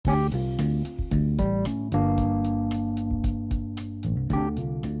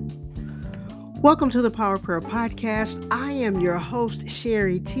Welcome to the Power Prayer Podcast. I am your host,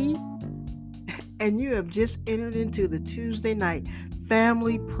 Sherry T, and you have just entered into the Tuesday night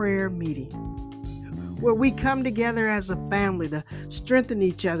family prayer meeting, where we come together as a family to strengthen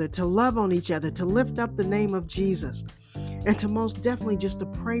each other, to love on each other, to lift up the name of Jesus, and to most definitely just to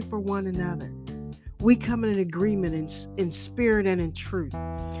pray for one another. We come in agreement in spirit and in truth,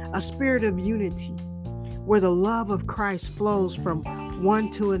 a spirit of unity, where the love of Christ flows from one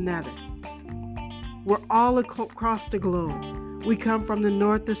to another. We're all across the globe. We come from the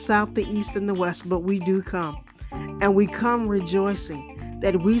north, the south, the east, and the west, but we do come. And we come rejoicing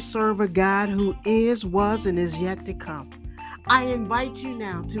that we serve a God who is, was, and is yet to come. I invite you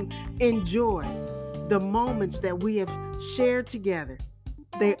now to enjoy the moments that we have shared together.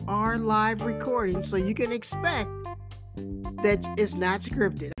 They are live recordings, so you can expect that it's not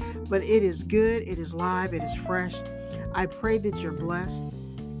scripted, but it is good, it is live, it is fresh. I pray that you're blessed.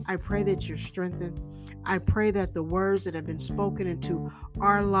 I pray that you're strengthened. I pray that the words that have been spoken into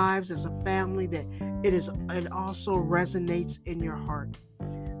our lives as a family, that it also resonates in your heart,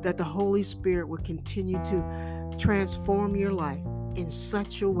 that the Holy Spirit will continue to transform your life in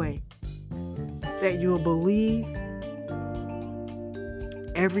such a way that you'll believe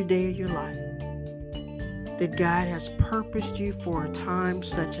every day of your life that God has purposed you for a time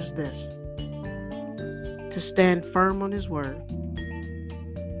such as this, to stand firm on His word,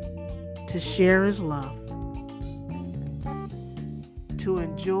 to share His love, to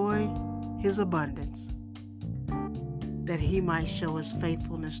enjoy His abundance, that He might show His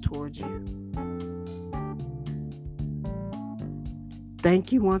faithfulness towards you.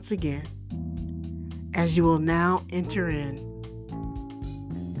 Thank you once again, as you will now enter in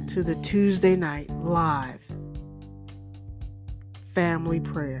to the Tuesday night live family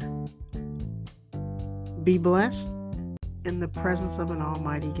prayer. Be blessed in the presence of an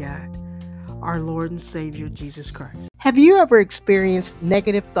almighty God, our Lord and Savior, Jesus Christ. Have you ever experienced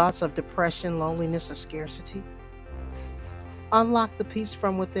negative thoughts of depression, loneliness, or scarcity? Unlock the peace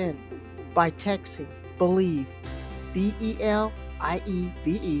from within by texting BELIEVE, BELIEVE,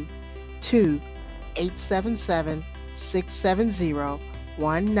 to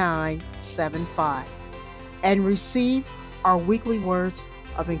 877-670-1975 and receive our weekly words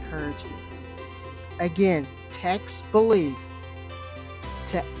of encouragement. Again, text BELIEVE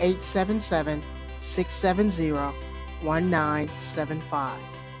to 877-670-1975.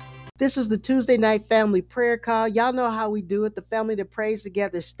 This is the Tuesday night family prayer call. Y'all know how we do it. The family that prays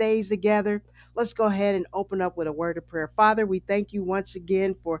together stays together. Let's go ahead and open up with a word of prayer. Father, we thank you once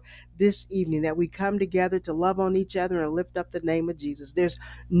again for this evening, that we come together to love on each other and lift up the name of Jesus. There's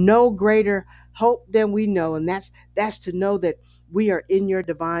no greater hope than we know, and that's to know that we are in your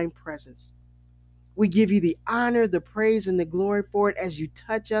divine presence. We give you the honor, the praise, and the glory for it as you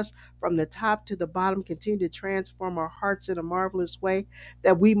touch us from the top to the bottom. Continue to transform our hearts in a marvelous way,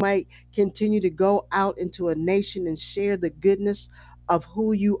 that we might continue to go out into a nation and share the goodness of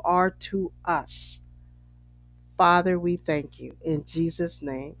who you are to us. Father, we thank you. In Jesus'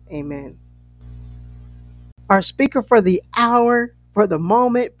 name, amen. Our speaker for the hour, for the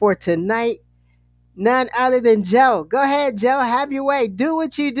moment, for tonight, none other than Joe. Go ahead, Joe. Have your way. Do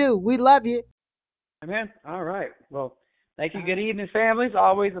what you do. We love you. Amen. All right. Well, thank you. Good evening, families.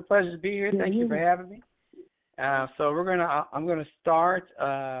 Always a pleasure to be here. Thank you for having me. So I'm gonna start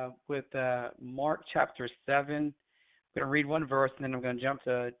with Mark chapter 7. I'm gonna read one verse, and then I'm gonna jump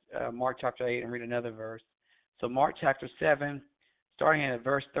to Mark chapter 8 and read another verse. So Mark chapter 7, starting at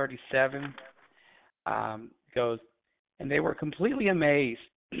verse 37, goes, and they were completely amazed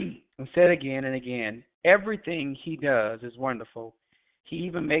and said again and again, everything he does is wonderful. He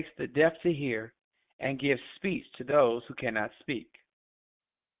even makes the deaf to hear and gives speech to those who cannot speak.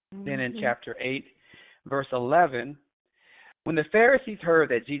 Then in chapter 8, verse 11, when the Pharisees heard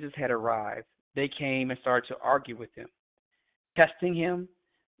that Jesus had arrived, they came and started to argue with him. Testing him,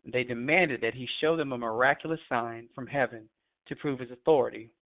 they demanded that he show them a miraculous sign from heaven to prove his authority.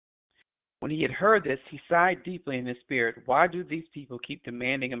 When he had heard this, he sighed deeply in his spirit. Why do these people keep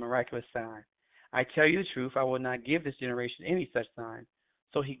demanding a miraculous sign? I tell you the truth, I will not give this generation any such sign.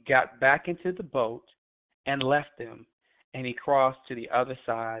 So he got back into the boat and left them, and he crossed to the other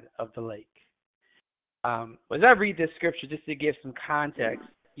side of the lake. As I read this scripture, just to give some context,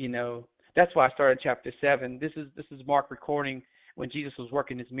 that's why I started chapter 7. This is Mark recording when Jesus was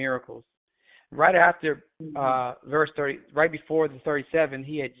working his miracles. Right after verse 30, right before the 37,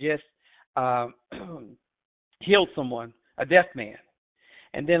 he had just healed someone, a deaf man.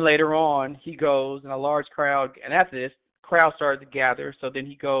 And then later on, he goes, and a large crowd, and after this, crowd started to gather. So then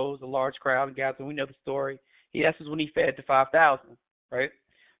he goes, a large crowd gathers, and we know the story. This is when he fed the 5,000, right?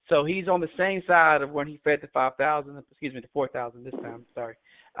 So he's on the same side of when he fed the 5,000, excuse me, the 4,000 this time, sorry,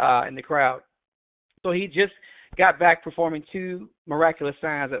 in the crowd. So he just got back performing 2 miraculous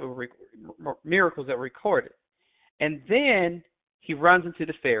signs that were miracles that were recorded. And then he runs into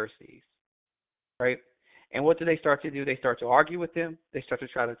the Pharisees, right? And what do they start to do? They start to argue with him. They start to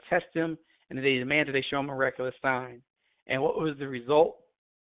try to test him, and they demand that they show him a miraculous sign. And what was the result?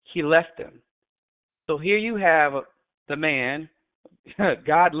 He left them. So here you have the man,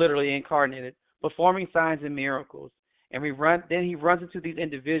 God literally incarnated, performing signs and miracles. And then he runs into these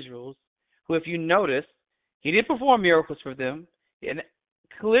individuals who, if you notice, he did perform miracles for them. And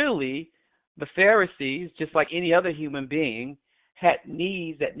clearly, the Pharisees, just like any other human being, had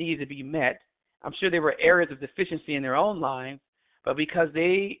needs that needed to be met. I'm sure there were areas of deficiency in their own lives, but because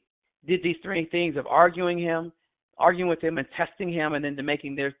they did these 3 things of arguing with him and testing him and then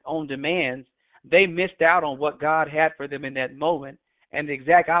making their own demands, they missed out on what God had for them in that moment. And the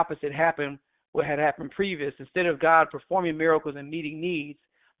exact opposite happened what had happened previous. Instead of God performing miracles and meeting needs,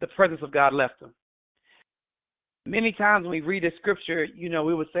 the presence of God left them. Many times when we read this scripture,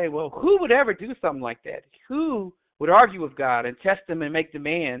 we would say, well, who would ever do something like that? Who would argue with God and test him and make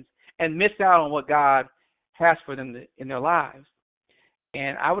demands and miss out on what God has for them in their lives?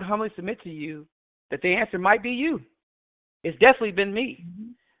 And I would humbly submit to you that the answer might be you. It's definitely been me.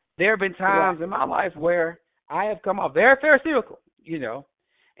 Mm-hmm. There have been times in my life where I have come off very pharisaical,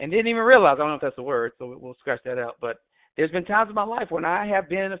 and didn't even realize, I don't know if that's a word, so we'll scratch that out. But there's been times in my life when I have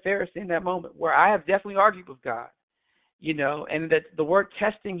been a Pharisee in that moment where I have definitely argued with God, and that the word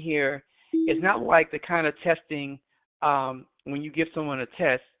testing here is not like the kind of testing when you give someone a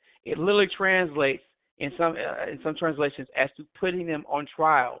test. It literally translates in some translations as to putting them on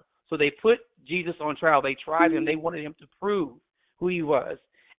trial. So they put Jesus on trial. They tried him. They wanted him to prove who he was.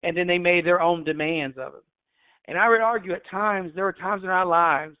 And then they made their own demands of him. And I would argue at times, there are times in our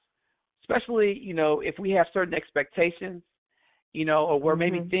lives, especially, if we have certain expectations, or where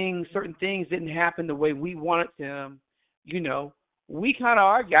maybe certain things didn't happen the way we wanted them, we kind of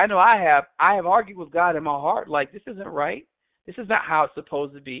argue. I know I have argued with God in my heart, like, this isn't right. This is not how it's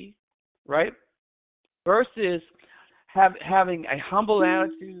supposed to be, right? Versus having a humble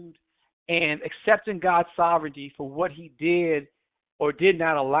attitude and accepting God's sovereignty for what he did or did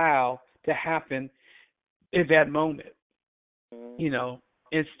not allow to happen in that moment.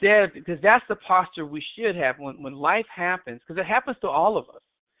 Instead, because that's the posture we should have when life happens, because it happens to all of us.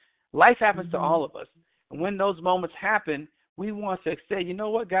 Life happens to all of us. And when those moments happen, we want to say, you know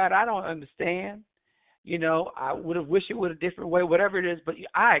what, God, I don't understand. I would have wished it would a different way, whatever it is, but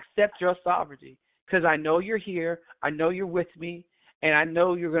I accept your sovereignty because I know you're here. I know you're with me. And I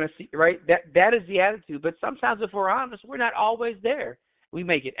know you're going to see, right? That is the attitude. But sometimes if we're honest, we're not always there. We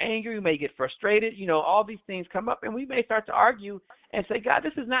may get angry. We may get frustrated. All these things come up. And we may start to argue and say, God,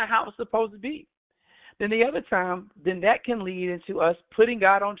 this is not how it's supposed to be. Then the other time, then that can lead into us putting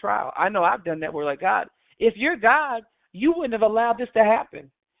God on trial. I know I've done that. We're like, God, if you're God, you wouldn't have allowed this to happen.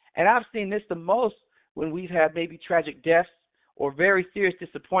 And I've seen this the most when we've had maybe tragic deaths or very serious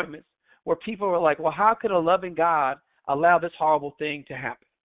disappointments where people are like, well, how could a loving God allow this horrible thing to happen?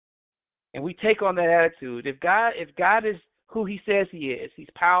 And we take on that attitude. If God is who he says he is, he's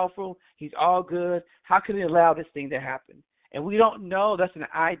powerful, he's all good, how can he allow this thing to happen? And we don't know. That's an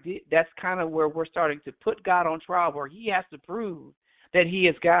idea. That's kind of where we're starting to put God on trial, where he has to prove that he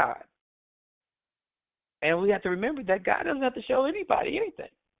is God. And we have to remember that God doesn't have to show anybody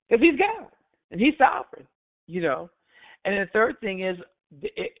anything because he's God and he's sovereign, And the third thing is,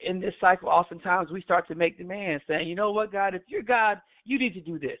 in this cycle, oftentimes we start to make demands saying, you know what, God, if you're God, you need to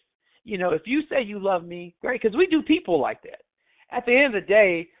do this. If you say you love me, great, because we do people like that. At the end of the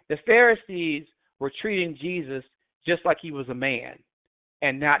day, the Pharisees were treating Jesus just like he was a man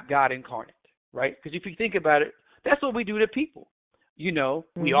and not God incarnate, right? Because if you think about it, that's what we do to people.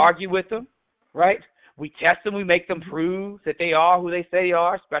 We argue with them, right? We test them. We make them prove that they are who they say they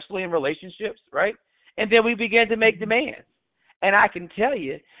are, especially in relationships, right? And then we begin to make demands. And I can tell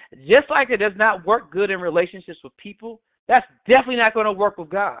you, just like it does not work good in relationships with people, that's definitely not going to work with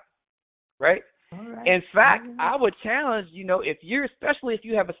God, right? Right. In fact, I would challenge, especially if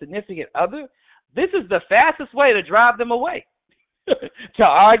you have a significant other, this is the fastest way to drive them away, to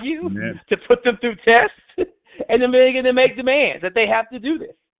argue, to put them through tests, and then begin to make demands that they have to do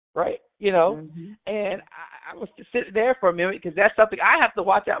this, right? And I was to sit there for a minute because that's something I have to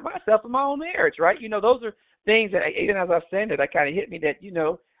watch out myself in my own marriage, right? Those are things that, even as I was saying it, that kind of hit me that,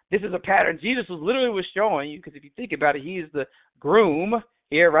 this is a pattern. Jesus was showing you, because if you think about it, he is the groom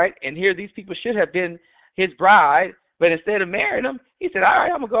here, right? And here these people should have been his bride, but instead of marrying him, he said, all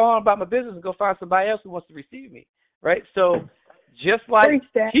right, I'm going to go on about my business and go find somebody else who wants to receive me, right? So just like Preach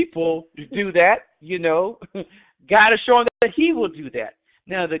that. people do that, God is showing that he will do that.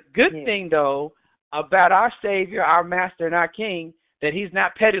 Now, the good thing, though, about our Savior, our Master, and our King, that he's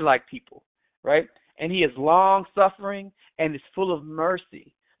not petty like people, right? And he is long-suffering and is full of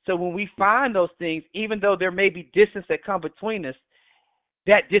mercy. So when we find those things, even though there may be distance that come between us,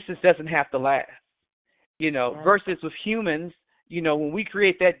 that distance doesn't have to last, versus with humans, when we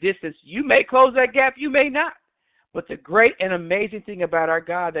create that distance, you may close that gap, you may not. But the great and amazing thing about our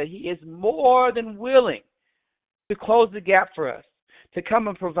God, that he is more than willing to close the gap for us, to come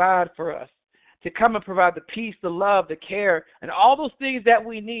and provide for us, to come and provide the peace, the love, the care, and all those things that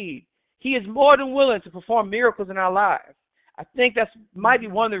we need. He is more than willing to perform miracles in our lives. I think that might be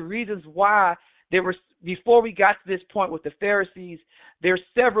one of the reasons why before we got to this point with the Pharisees, there's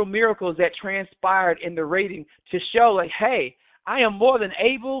several miracles that transpired in the reading to show, like, hey, I am more than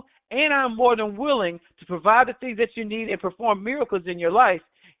able and I'm more than willing to provide the things that you need and perform miracles in your life.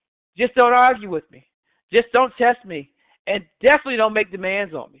 Just don't argue with me. Just don't test me. And definitely don't make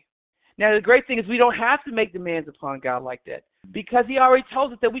demands on me. Now, the great thing is we don't have to make demands upon God like that, because he already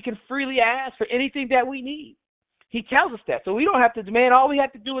tells us that we can freely ask for anything that we need. He tells us that. So we don't have to demand. All we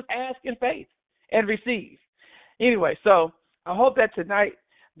have to do is ask in faith and receive. Anyway, so I hope that tonight,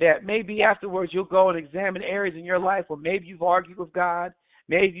 that maybe afterwards you'll go and examine areas in your life where maybe you've argued with God,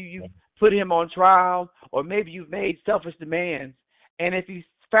 maybe you've put him on trial, or maybe you've made selfish demands. And if you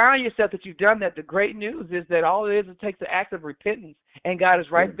found yourself that you've done that, the great news is that all it is, it takes an act of repentance, and God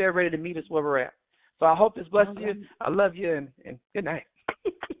is right there ready to meet us where we're at. So I hope this blesses you. I love you, and good night.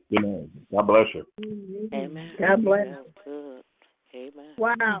 Good night. God bless you. Amen. God bless. Good. Amen.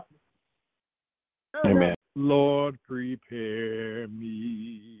 Wow. Amen. Lord, prepare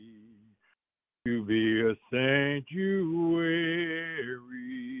me to be a sanctuary,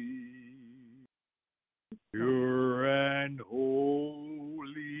 pure and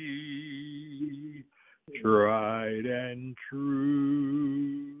holy, tried and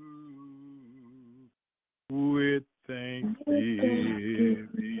true, with thanksgiving.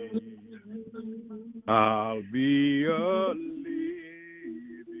 I'll be a living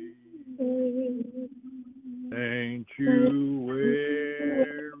sanctuary,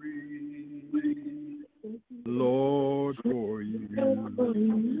 Lord, for you.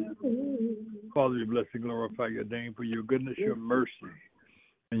 Father, we bless and glorify your name for your goodness, your mercy,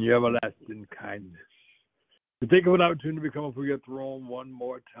 and your everlasting kindness. We take an opportunity to come before your throne one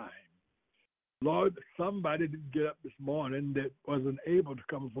more time. Lord, somebody didn't get up this morning that wasn't able to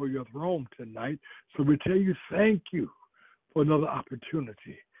come before your throne tonight, so we tell you thank you for another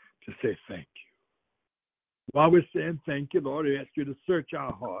opportunity to say thank you. While we're saying thank you, Lord, I ask you to search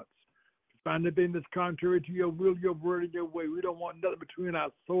our hearts, to find anything that's contrary to your will, your word, and your way. We don't want nothing between our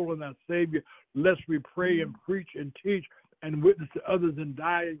soul and our Savior, lest we pray and preach and teach and witness to others and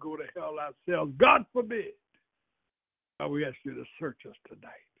die and go to hell ourselves. God forbid. We ask you to search us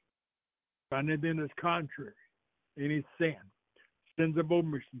tonight. Find anything that's contrary, any sin, sins of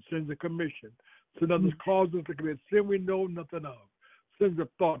omission, sins of commission, sin others cause us to commit, sin we know nothing of, sins of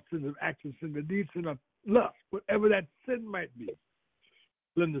thought, sins of action, sins of deeds, sins of lust, whatever that sin might be.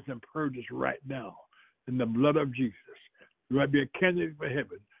 Cleanse us and purge us right now in the blood of Jesus. You might be a candidate for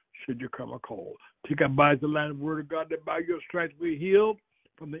heaven should you come a call. Take our bodies, the line of word of God, that by your stripes we healed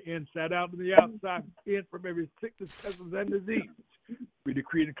from the inside out and the outside in, from every sickness, pestilence, and disease. We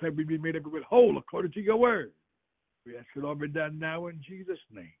decree and declare we be made up with whole according to your word. We ask it all be done now in Jesus'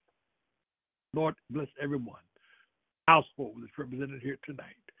 name. Lord, bless everyone. Household that's represented here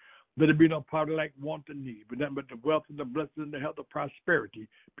tonight. Let it be no poverty, like want and need, but nothing but the wealth and the blessings and the health of prosperity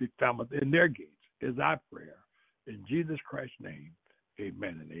be found within their gates, is our prayer. In Jesus Christ's name,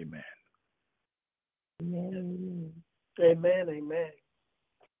 amen and amen. Amen. Amen. Amen.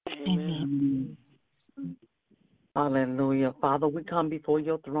 Amen. Hallelujah. Father, we come before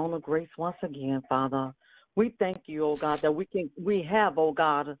your throne of grace once again, Father. We thank you, oh God, that we have, oh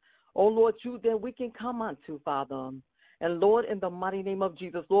God, oh Lord, you that we can come unto, Father. And Lord, in the mighty name of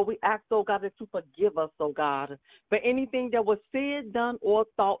Jesus, Lord, we ask, oh God, that you forgive us, oh God, for anything that was said, done, or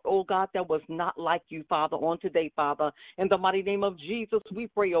thought, oh God, that was not like you, Father, on today, Father. In the mighty name of Jesus, we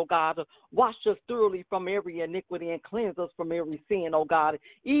pray, oh God, wash us thoroughly from every iniquity and cleanse us from every sin, oh God.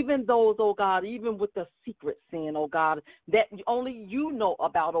 Even those, oh God, even with the secret sin, oh God, that only you know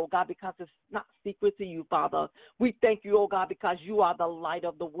about, oh God, because it's not secret to you, Father. We thank you, oh God, because you are the light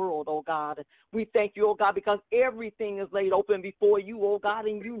of the world, oh God. We thank you, oh God, because everything is laid open before you, oh God,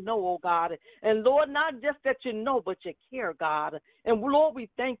 and you know, oh God. And Lord, not just that you know, but you care, God. And Lord, we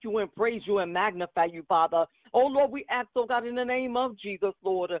thank you and praise you and magnify you, Father, Oh, Lord, we ask, oh God, in the name of Jesus,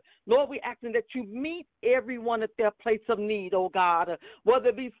 Lord. Lord, we asking that you meet everyone at their place of need, oh God, whether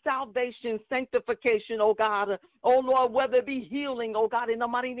it be salvation, sanctification, oh God, oh Lord, whether it be healing, oh God, in the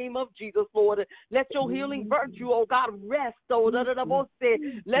mighty name of Jesus, Lord. Let your healing virtue, oh God, rest, oh let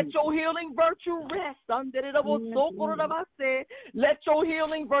your healing virtue rest, let your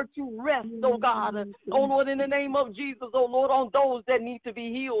healing virtue rest, oh God, oh Lord, in the name of Jesus, oh Lord, on those that need to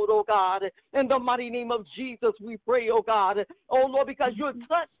be healed, oh God, in the mighty name of Jesus, we pray, oh God, oh Lord, because you're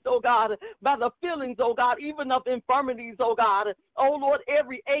touched, oh God, by the feelings, oh God, even of infirmities, oh God, oh Lord,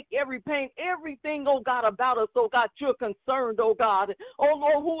 every ache, every pain, everything, oh God, about us, oh God, you're concerned, oh God, oh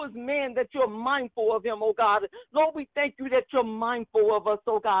Lord, who is man that you're mindful of him, oh God, Lord, we thank you that you're mindful of us,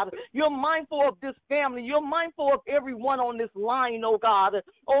 oh God, you're mindful of this family, you're mindful of everyone on this line, oh God,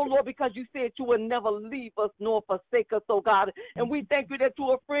 oh Lord, because you said you would never leave us nor forsake us, oh God, and we thank you that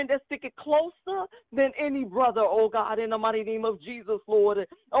you're a friend that's sticking closer than any brother, oh God, in the mighty name of Jesus, Lord.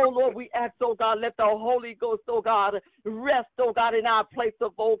 Oh Lord, we ask, oh God, let the Holy Ghost, oh God, rest, oh God, in our place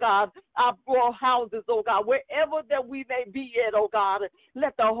of, oh God, our royal houses, oh God, wherever that we may be at, oh God,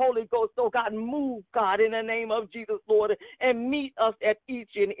 let the Holy Ghost, oh God, move, God, in the name of Jesus, Lord, and meet us at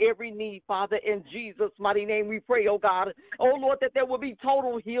each and every need, Father, in Jesus' mighty name we pray, oh God. Oh Lord, that there will be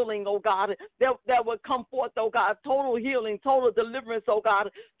total healing, oh God, that would come forth, oh God, total healing, total deliverance, oh God,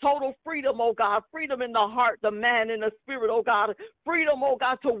 total freedom, oh God, freedom in the heart, the man, and the spirit, oh God, freedom, oh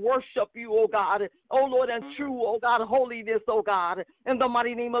God, to worship you, oh God, oh Lord, and true, oh God, holiness, oh God, in the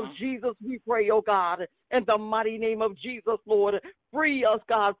mighty name of Jesus we pray, oh God, in the mighty name of Jesus, Lord. Free us,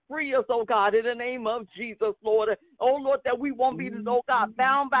 God. Free us, oh God, in the name of Jesus, Lord. Oh, Lord, that we won't be, oh God,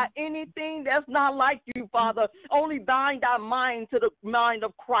 bound by anything that's not like you, Father. Only bind our mind to the mind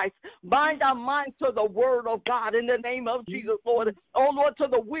of Christ. Bind our mind to the word of God in the name of Jesus, Lord. Oh, Lord, to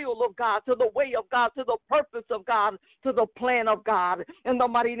the will of God, to the way of God, to the purpose of God, to the plan of God. In the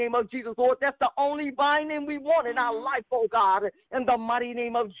mighty name of Jesus, Lord, that's the only binding we want in our life, oh God. In the mighty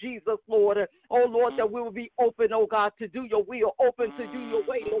name of Jesus, Lord. Oh, Lord, that we will be open, oh God, to do your will, open to do your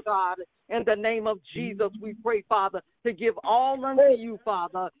way, oh God. In the name of Jesus, we pray, Father, to give all unto you,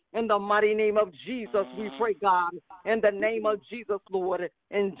 Father. In the mighty name of Jesus, we pray, God. In the name of Jesus, Lord.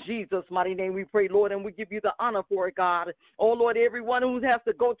 In Jesus' mighty name, we pray, Lord, and we give you the honor for it, God. Oh, Lord, everyone who has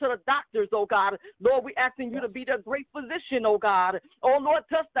to go to the doctors, oh God. Lord, we asking you to be the great physician, oh God. Oh, Lord,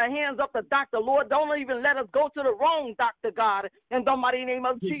 touch the hands of the doctor. Lord, don't even let us go to the wrong doctor, God. In the mighty name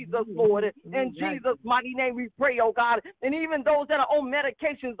of Jesus, Lord. In Jesus' mighty name, we pray, oh God. And even those that are on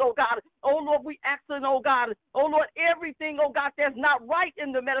medications, oh God. Oh, Lord, we asking, oh God. Oh, Lord, everything, oh God, that's not right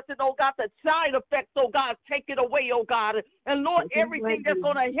in the medicine, oh God, the side effects, oh God, take it away, oh God. And Lord, everything that's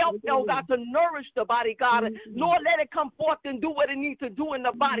going to help, oh God, to nourish the body, God. Lord, let it come forth and do what it needs to do in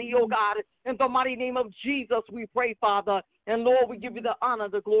the body, oh God. In the mighty name of Jesus, we pray, Father. And Lord, we give you the honor,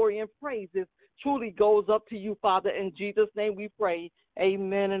 the glory, and praises. Truly goes up to you, Father. In Jesus' name we pray.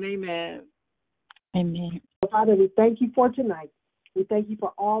 Amen and amen. Amen. Father, we thank you for tonight. We thank you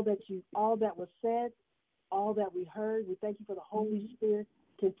for all that was said, all that we heard. We thank you for the Holy Spirit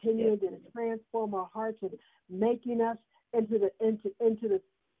continuing to transform our hearts and making us into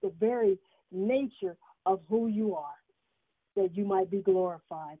the very nature of who you are, that you might be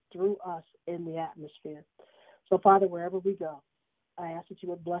glorified through us in the atmosphere. So, Father, wherever we go, I ask that you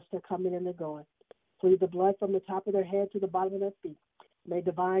would bless their coming and their going. Plead the blood from the top of their head to the bottom of their feet. May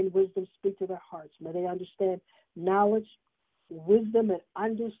divine wisdom speak to their hearts. May they understand knowledge, wisdom, and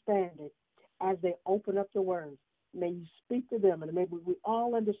understanding as they open up the word. May you speak to them, and may we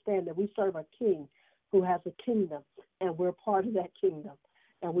all understand that we serve a king who has a kingdom, and we're part of that kingdom,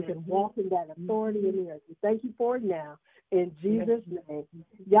 and we can walk in that authority in the earth. We thank you for it now, in Jesus' name.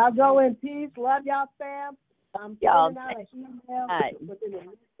 Y'all go in peace. Love y'all, fam. I'm sending out an email within the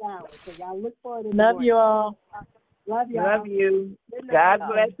next hour, so y'all look for it. Love you all. Love y'all. Love you. God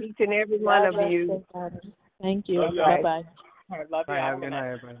bless each and every one of you. Thank you. Bye. Bye-bye. Love y'all. Have a good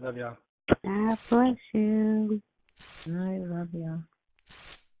night, everybody. Love y'all. God bless you. I love you.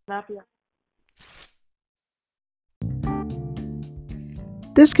 Love you.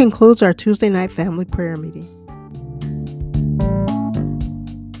 This concludes our Tuesday night family prayer meeting.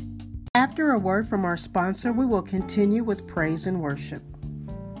 After a word from our sponsor, we will continue with praise and worship.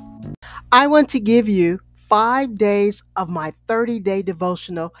 I want to give you 5 days of my 30-day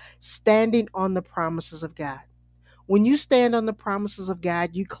devotional, Standing on the Promises of God. When you stand on the promises of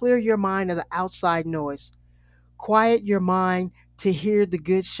God, you clear your mind of the outside noise. Quiet your mind to hear the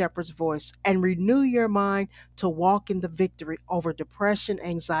Good Shepherd's voice and renew your mind to walk in the victory over depression,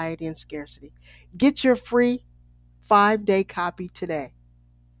 anxiety, and scarcity. Get your free 5-day copy today.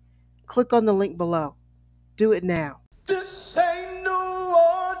 Click on the link below. Do it now. This ain't no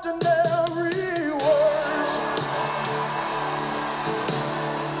ordinary worship.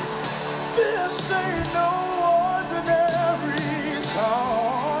 This ain't no ordinary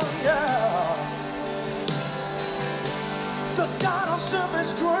song, yeah. The God I serve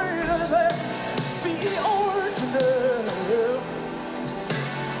is greater than the ordinary.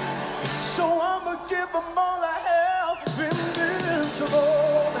 So I'ma give him all I have in this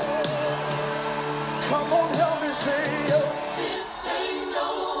moment. Come on, help me say it. This ain't no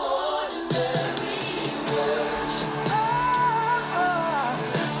ordinary worship.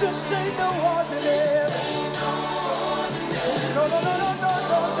 This ain't no ordinary. No, no, no, no, no,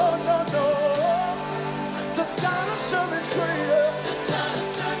 no, no, no, no. The God I serve is greater. The God I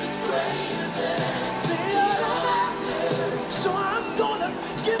serve is greater than the ordinary. So I'm gonna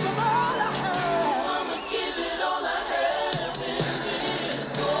give him all I have. I'ma give it all I have in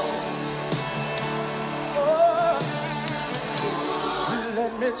this moment.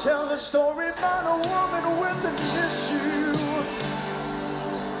 Let me tell the story about a woman with an issue.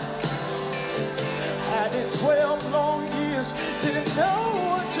 Had it 12 long years, didn't know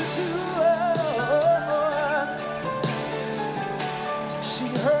what to do. She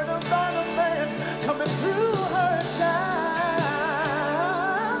heard about a man coming through her town.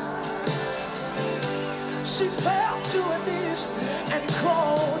 She fell to her knees and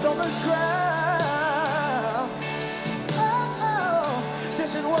crawled on the ground.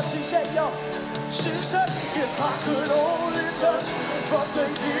 This is what she said, yo. She said, if I could only touch but the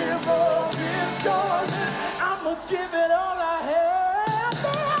hem of his garment, I'ma give it all I have.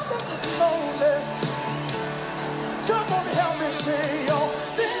 Lonely. Come on, help me say, yo.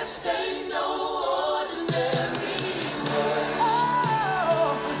 This ain't no ordinary worship.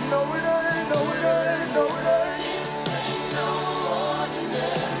 Oh, no it ain't, no it ain't, no it ain't. This ain't no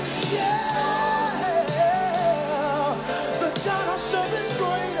ordinary. Yeah. The God I serve is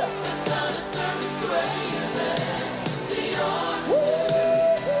greater. The God I serve is greater than the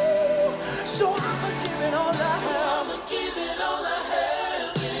ordinary. So I'ma give it all I have. I'ma give it all I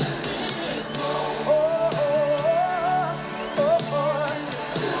have in this moment.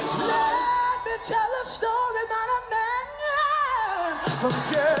 Let me tell a story about a man from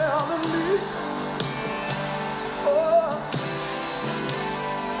Galilee. Oh,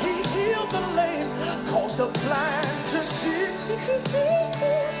 he healed the lame, caused the blind to see.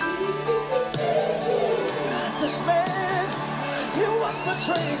 This man, he was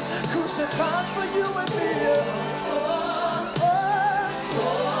betrayed, crucified for you and me.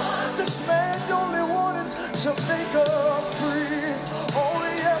 This man only wanted to make us free. Oh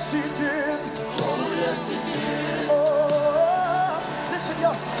yes he did. Oh yes he did. Oh, listen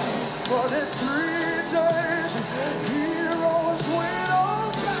y'all. But in 3 days he rose with all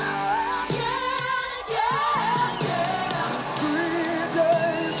power. Yeah, yeah, yeah. 3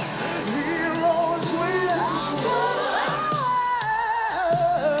 days he rose with all power.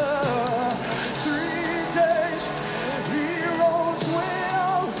 3 days he rose with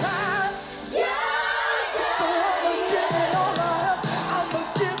all power. Yeah, so I'ma give it all I have. I'ma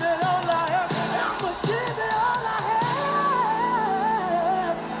give it all I have. I'ma give it all I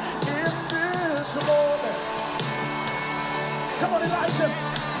have in this moment. Come on, Elijah.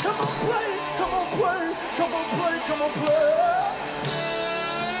 Come on, play. Come on, play. Come on, play. Come on, play.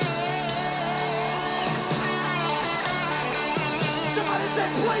 Somebody say,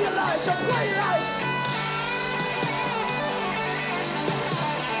 play Elijah. Play Elijah.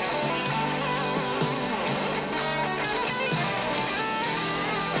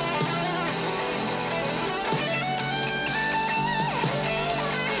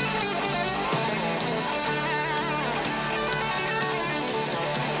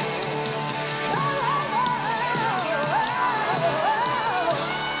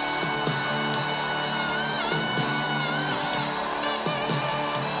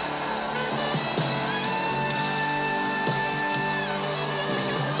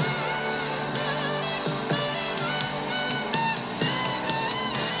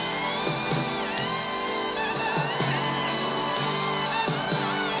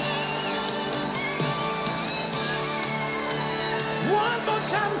 One more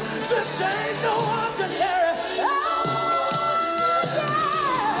time, this ain't no ordinary.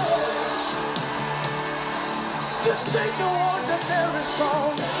 This ain't no ordinary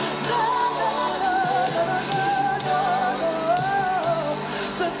song. No, no, no, no, no, no, no.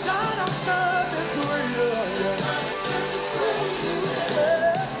 The God I serve is greater.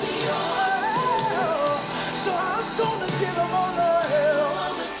 Yeah. So I'm gonna give him all I have.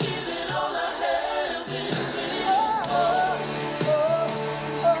 I'ma give it all I have in this.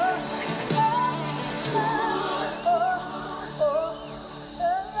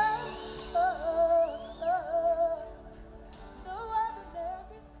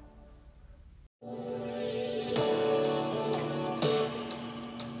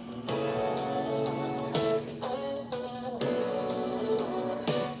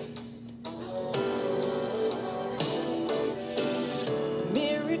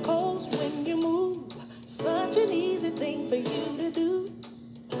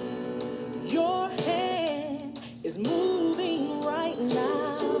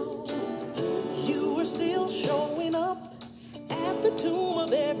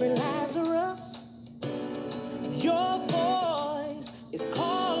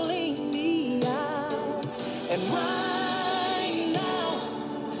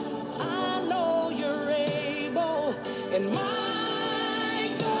 And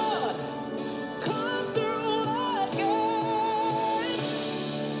my God, come through again.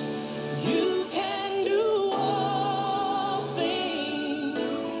 You can do all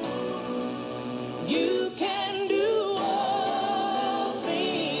things. You can do all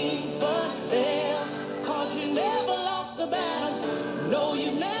things but fail. 'Cause you never lost a battle. No,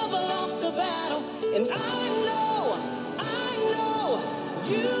 you never lost a battle. And I know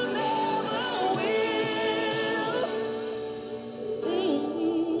you never will.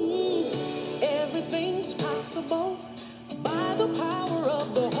 Everything's possible by the power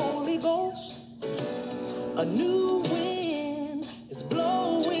of the Holy Ghost. A new wind is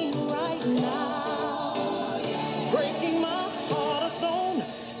blowing right now, breaking my heart of stone,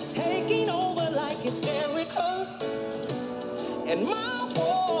 taking over like hysterical, and my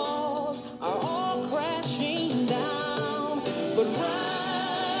walls are all crashing down. But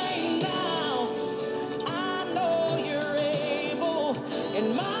right now, I know you're able,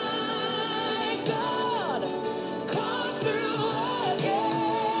 and my God, come through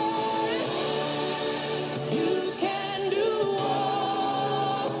again. You can do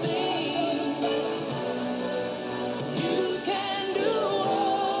all things. You can do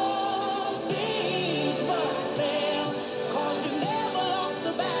all things but fail. 'Cause you never lost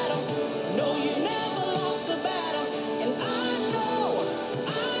the battle. No, you never lost the battle. And I know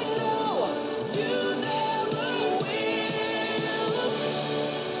you never will.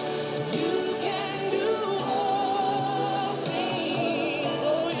 You can do all things.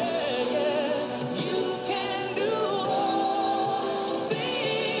 Oh yeah, yeah. You can do all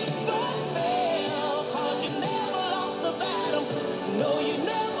things but fail. 'Cause you never lost the battle. No, you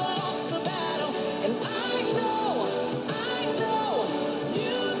never lost the battle. And I know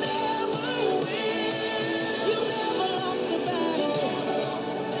you never will. You never lost the battle.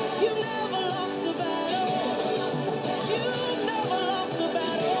 You never lost the battle. You never lost the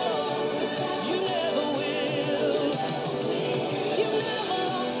battle. You never will. You never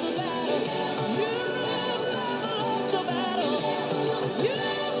lost the battle. You never lost the battle. You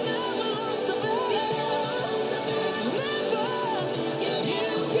never lost the battle. Never. You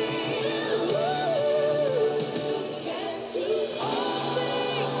can do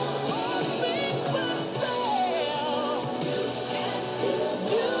all things but fail.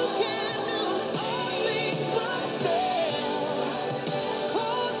 You can do all things but fail.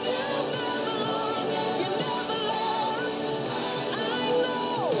 'Cause you never lost. You never lost. I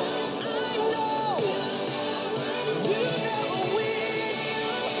know. You never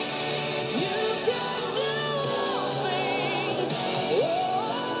will. You can do all things. Oh,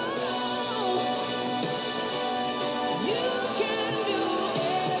 you can do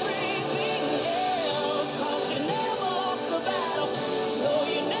everything else. 'Cause you never lost the battle. No,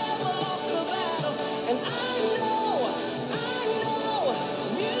 you never lost the battle. And I know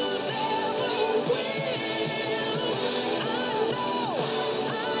you never will. I know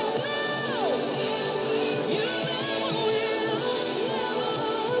you never will.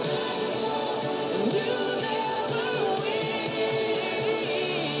 You never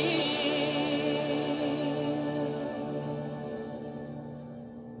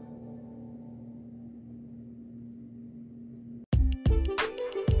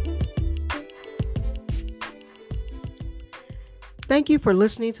Thank you for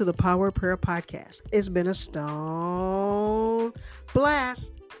listening to the Power of Prayer Podcast. It's been a stone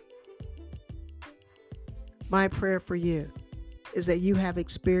blast. My prayer for you is that you have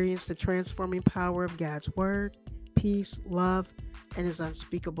experienced the transforming power of God's Word, peace, love, and His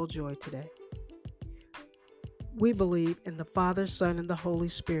unspeakable joy today. We believe in the Father, Son, and the Holy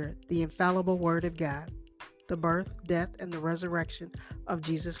Spirit, the infallible Word of God, the birth, death, and the resurrection of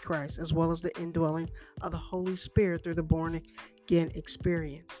Jesus Christ, as well as the indwelling of the Holy Spirit through the born-again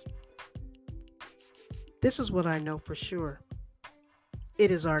experience. This is what I know for sure.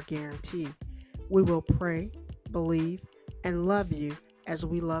 It is our guarantee. We will pray, believe, and love you as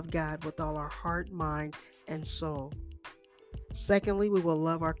we love God with all our heart, mind, and soul. Secondly, we will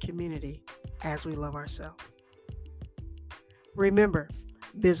love our community as we love ourselves. Remember,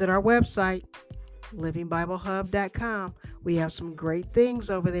 visit our website, livingbiblehub.com. We have some great things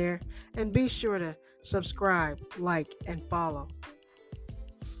over there, and be sure to subscribe, like, and follow.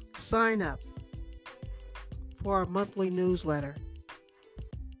 Sign up for our monthly newsletter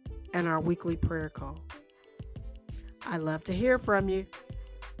and our weekly prayer call. I love to hear from you.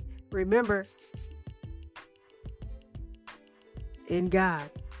 Remember, in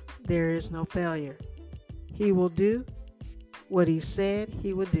God, there is no failure. He will do what He said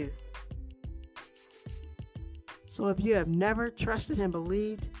He would do. So if you have never trusted and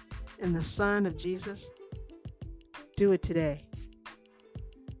believed in the Son of Jesus, do it today.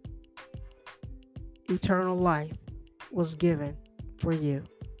 Eternal life was given for you.